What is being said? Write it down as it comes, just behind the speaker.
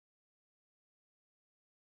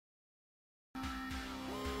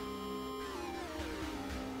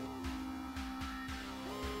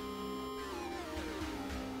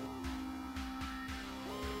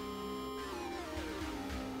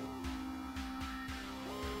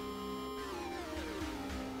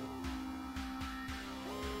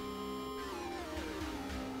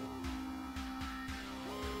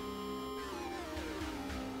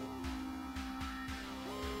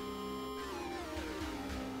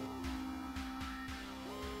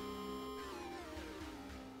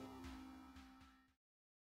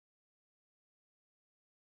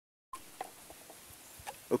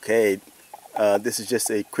Okay, this is just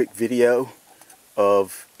a quick video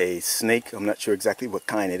of a snake. I'm not sure exactly what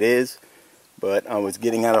kind it is, but I was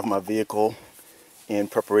getting out of my vehicle in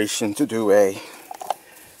preparation to do a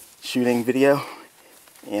shooting video,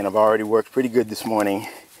 and I've already worked pretty good this morning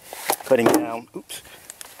cutting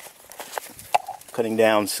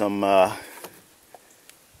down some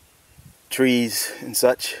trees and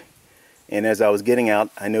such. And as I was getting out,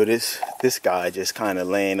 I noticed this guy just kind of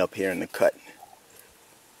laying up here in the cut.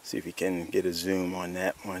 See if we can get a zoom on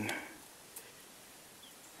that one.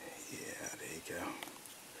 Yeah, there you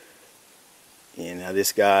go. And now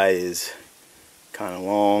this guy is kind of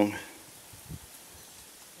long.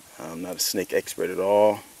 I'm not a snake expert at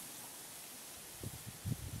all.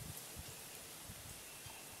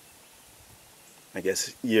 I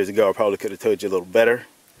guess years ago I probably could have told you a little better,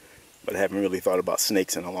 but I haven't really thought about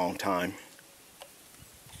snakes in a long time.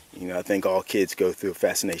 You know, I think all kids go through a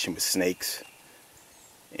fascination with snakes,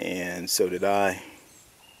 and so did I.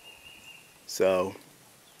 So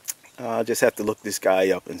I'll just have to look this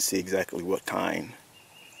guy up and see exactly what kind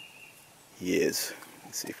he is.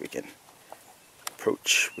 Let's see if we can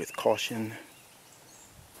approach with caution.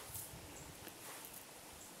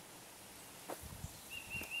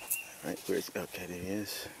 Alright, okay, there he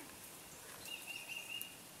is.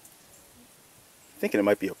 Thinking it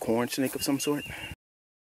might be a corn snake of some sort.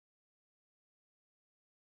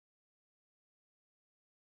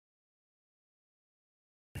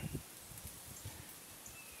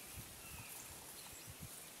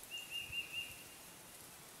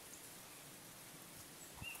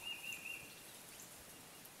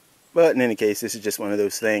 But in any case, this is just one of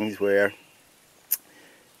those things where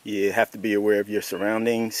you have to be aware of your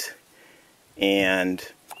surroundings, and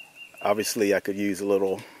obviously I could use a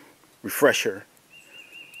little refresher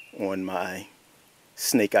on my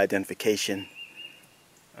snake identification.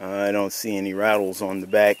 I don't see any rattles on the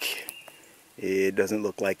back. It doesn't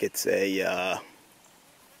look like it's a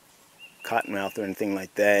cottonmouth or anything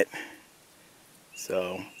like that,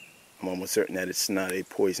 so I'm almost certain that it's not a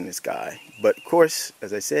poisonous guy. But of course,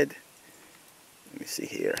 as I said, let me see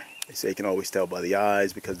here. They say you can always tell by the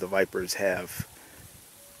eyes, because the vipers have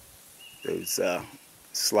those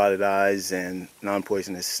slotted eyes, and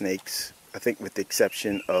non-poisonous snakes, I think with the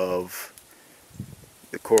exception of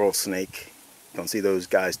the coral snake, don't see those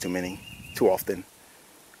guys too often,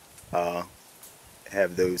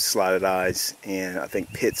 have those slotted eyes. And I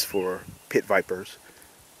think pit vipers,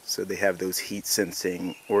 so they have those heat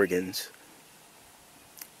sensing organs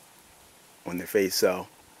on their face. So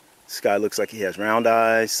this guy looks like he has round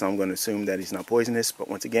eyes, so I'm going to assume that he's not poisonous. But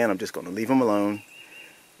once again, I'm just going to leave him alone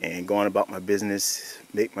and go on about my business,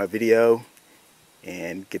 make my video,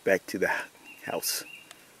 and get back to the house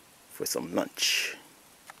for some lunch.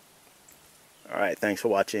 Alright, thanks for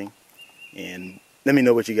watching, and let me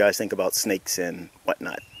know what you guys think about snakes and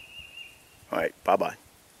whatnot. Alright, bye-bye.